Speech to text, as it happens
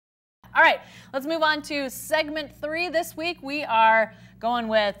All right, let's move on to segment 3. This week we are going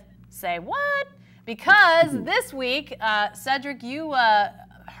with Say What? Because this week, Cedric, you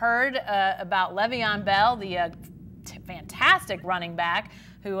heard about Le'Veon Bell, the fantastic running back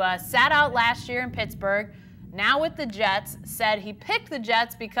who sat out last year in Pittsburgh, now with the Jets, said he picked the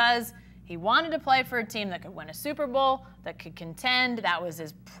Jets because he wanted to play for a team that could win a Super Bowl, that could contend. That was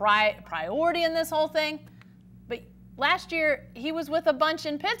his priority in this whole thing. But last year, he was with a bunch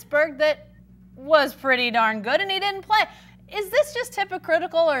in Pittsburgh that was pretty darn good, and he didn't play. Is this just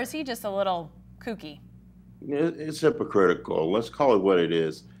hypocritical, or is he just a little kooky? It's hypocritical. Let's call it what it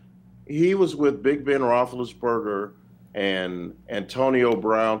is. He was with Big Ben Roethlisberger and Antonio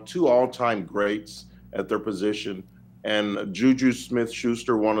Brown, 2 all-time greats at their position, and Juju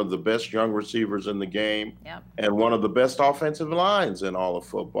Smith-Schuster, one of the best young receivers in the game, and one of the best offensive lines in all of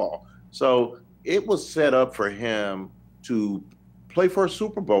football. So it was set up for him to play for a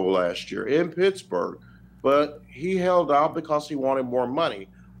Super Bowl last year in Pittsburgh, but he held out because he wanted more money.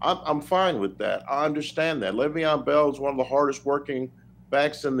 I'm fine with that. I understand that. Le'Veon Bell is one of the hardest working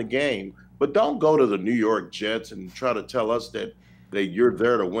backs in the game, but don't go to the New York Jets and try to tell us that you're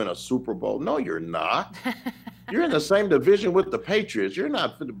there to win a Super Bowl. No, you're not. You're in the same division with the Patriots. You're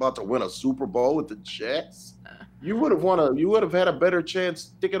not about to win a Super Bowl with the Jets. You would have had a better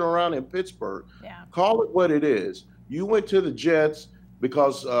chance sticking around in Pittsburgh. Yeah. Call it what it is. You went to the Jets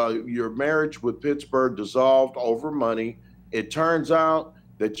because your marriage with Pittsburgh dissolved over money. It turns out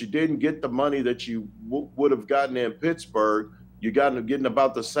that you didn't get the money that you would have gotten in Pittsburgh. You getting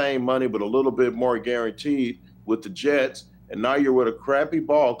about the same money, but a little bit more guaranteed with the Jets. And now you're with a crappy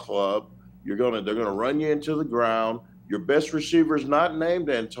ball club. They're gonna run you into the ground. Your best receiver is not named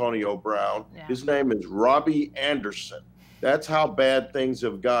Antonio Brown. Yeah. His name is Robbie Anderson. That's how bad things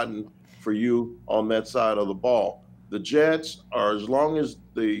have gotten for you on that side of the ball. The Jets are, as long as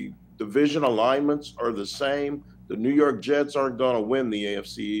the division alignments are the same, the New York Jets aren't going to win the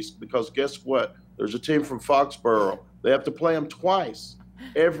AFC East, because guess what? There's a team from Foxborough. They have to play them twice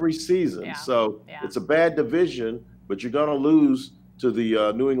every season. Yeah. So it's a bad division, but you're going to lose to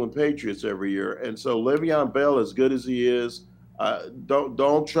the New England Patriots every year. And so Le'Veon Bell, as good as he is,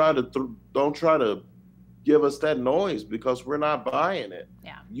 don't try to give us that noise, because we're not buying it.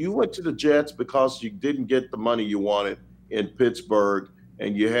 Yeah. You went to the Jets because you didn't get the money you wanted in Pittsburgh,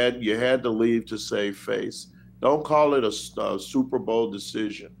 and you had to leave to save face. Don't call it a Super Bowl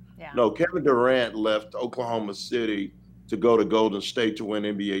decision. Yeah. No, Kevin Durant left Oklahoma City to go to Golden State to win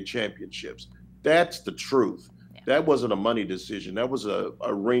NBA championships. That's the truth. Yeah. That wasn't a money decision. That was a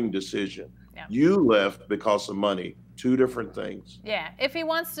ring decision. Yeah. You left because of money. 2 different things. Yeah, if he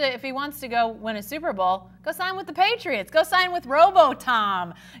wants to go win a Super Bowl, go sign with the Patriots. Go sign with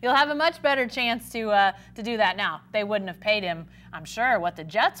Robo-Tom. You'll have a much better chance to do that. Now, they wouldn't have paid him, I'm sure, what the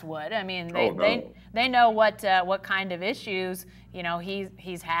Jets would. I mean, they know what kind of issues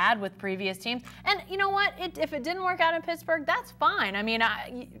he's had with previous teams. And you know what? If it didn't work out in Pittsburgh, that's fine. I mean,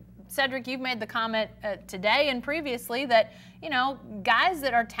 Cedric, you've made the comment today and previously that, guys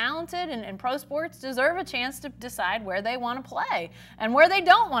that are talented in pro sports deserve a chance to decide where they want to play and where they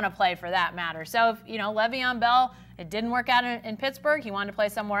don't want to play, for that matter. So if, Le'Veon Bell, it didn't work out in Pittsburgh, he wanted to play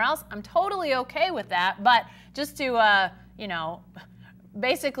somewhere else, I'm totally okay with that. But just to,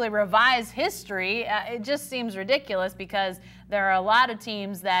 basically revise history, it just seems ridiculous, because there are a lot of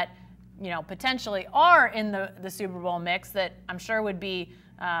teams that, potentially are in the Super Bowl mix that I'm sure would be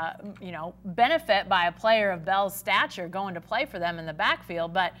benefit by a player of Bell's stature going to play for them in the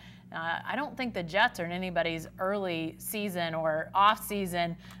backfield. But I don't think the Jets are in anybody's early season or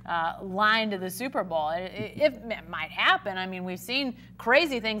off-season line to the Super Bowl. It might happen. I mean, we've seen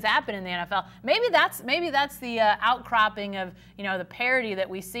crazy things happen in the NFL. Maybe that's the outcropping of the parity that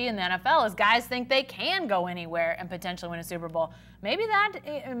we see in the NFL, is guys think they can go anywhere and potentially win a Super Bowl. Maybe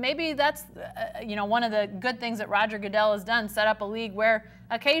that's one of the good things that Roger Goodell has done, set up a league where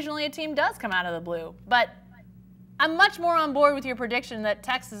occasionally a team does come out of the blue. But I'm much more on board with your prediction that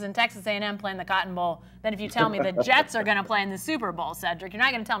Texas and Texas A&M play in the Cotton Bowl than if you tell me the Jets are going to play in the Super Bowl, Cedric. You're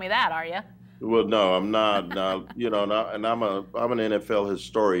not going to tell me that, are you? Well, no, I'm not. Now, and I'm an NFL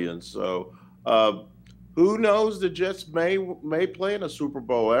historian, so who knows? The Jets may play in a Super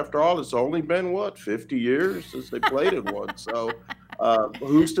Bowl. After all, it's only been 50 years since they played in one. So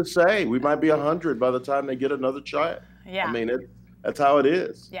who's to say? We might be 100 by the time they get another child. Yeah. I mean, that's how it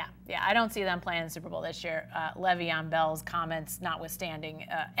is. Yeah. I don't see them playing the Super Bowl this year. Le'Veon Bell's comments notwithstanding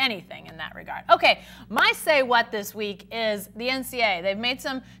anything in that regard. Okay, my say what this week is the NCAA. They've made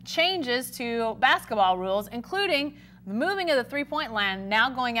some changes to basketball rules, including the moving of the three-point line, now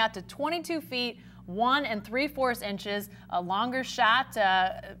going out to 22 feet 1 3/4 inches, a longer shot.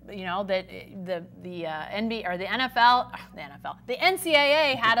 You know, that the NBA or the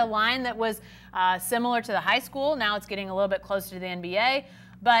NCAA had a line that was similar to the high school. Now it's getting a little bit closer to the NBA.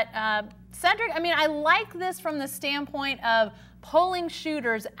 But Cedric, I mean, I like this from the standpoint of pulling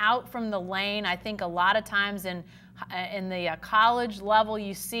shooters out from the lane. I think a lot of times in the college level,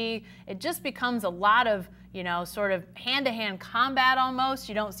 you see it just becomes a lot of, you know, sort of hand-to-hand combat almost.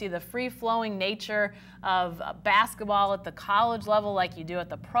 You don't see the free-flowing nature of basketball at the college level like you do at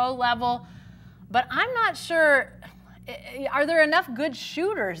the pro level. But I'm not sure, are there enough good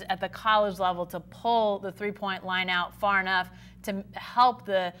shooters at the college level to pull the three-point line out far enough to help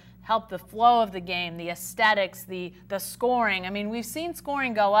the flow of the game, the aesthetics, the scoring? I mean, we've seen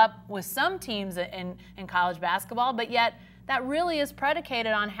scoring go up with some teams in college basketball, but yet that really is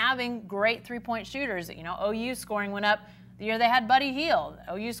predicated on having great three-point shooters. You know, OU scoring went up the year they had Buddy Hield.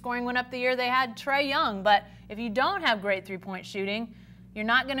 OU scoring went up the year they had Trae Young. But if you don't have great three-point shooting, you're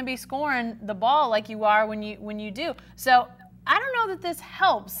not going to be scoring the ball like you are when you do. So I don't know that this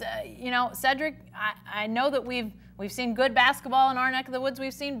helps. You know, Cedric, I know that we've seen good basketball in our neck of the woods.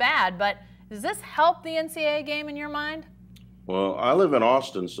 We've seen bad, but does this help the NCAA game in your mind? Well, I live in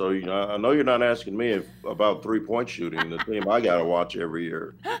Austin, so I know you're not asking me about three-point shooting, the team I got to watch every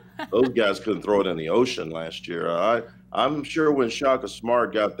year. Those guys couldn't throw it in the ocean last year. I'm sure when Shaka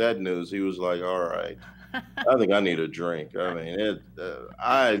Smart got that news, he was like, all right, I think I need a drink. I mean,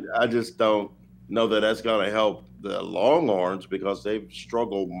 I just don't know that that's going to help the Longhorns because they've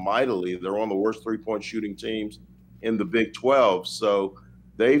struggled mightily. They're one of the worst three-point shooting teams in the Big 12, so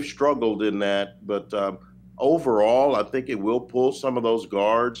they've struggled in that. But overall, I think it will pull some of those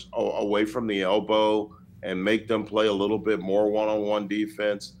guards away from the elbow and make them play a little bit more one-on-one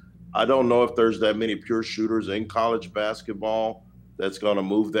defense. I don't know if there's that many pure shooters in college basketball that's going to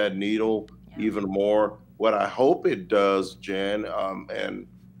move that needle even more. What I hope it does, Jen, and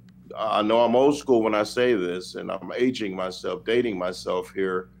I know I'm old school when I say this, and I'm dating myself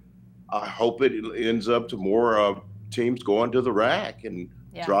here. I hope it ends up to more teams going to the rack and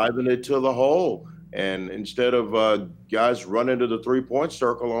driving it to the hole. And instead of guys running to the three-point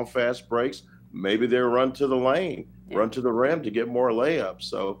circle on fast breaks, maybe they run to the lane, run to the rim to get more layups.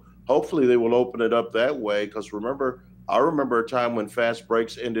 So hopefully they will open it up that way. Because I remember a time when fast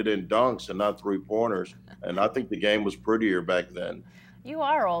breaks ended in dunks and not three-pointers. And I think the game was prettier back then. You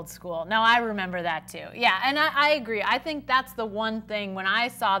are old school. No, I remember that too. Yeah, and I agree. I think that's the one thing when I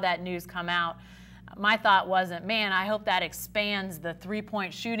saw that news come out, my thought wasn't, man, I hope that expands the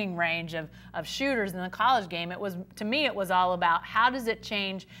three-point shooting range of shooters in the college game. To me, it was all about how does it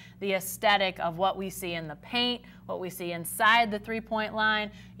change the aesthetic of what we see in the paint, what we see inside the three-point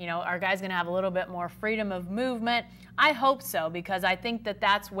line. You know, are guys going to have a little bit more freedom of movement? I hope so, because I think that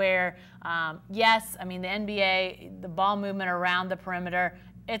that's where, yes, I mean, the NBA, the ball movement around the perimeter,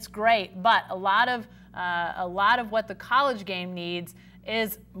 it's great, but a lot of what the college game needs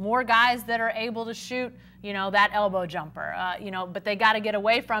is more guys that are able to shoot, you know, that elbow jumper, you know, but they got to get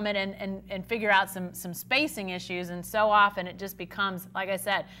away from it and figure out some spacing issues. And so often it just becomes, like I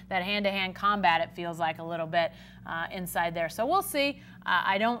said, that hand-to-hand combat, it feels like a little bit inside there. So we'll see.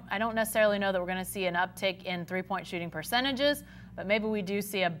 I don't necessarily know that we're going to see an uptick in three-point shooting percentages, but maybe we do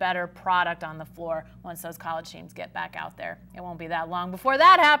see a better product on the floor once those college teams get back out there. It won't be that long before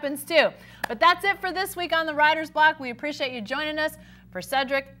that happens too. But that's it for this week on the Writer's Block. We appreciate you joining us. For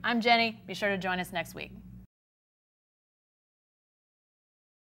Cedric, I'm Jenny. Be sure to join us next week.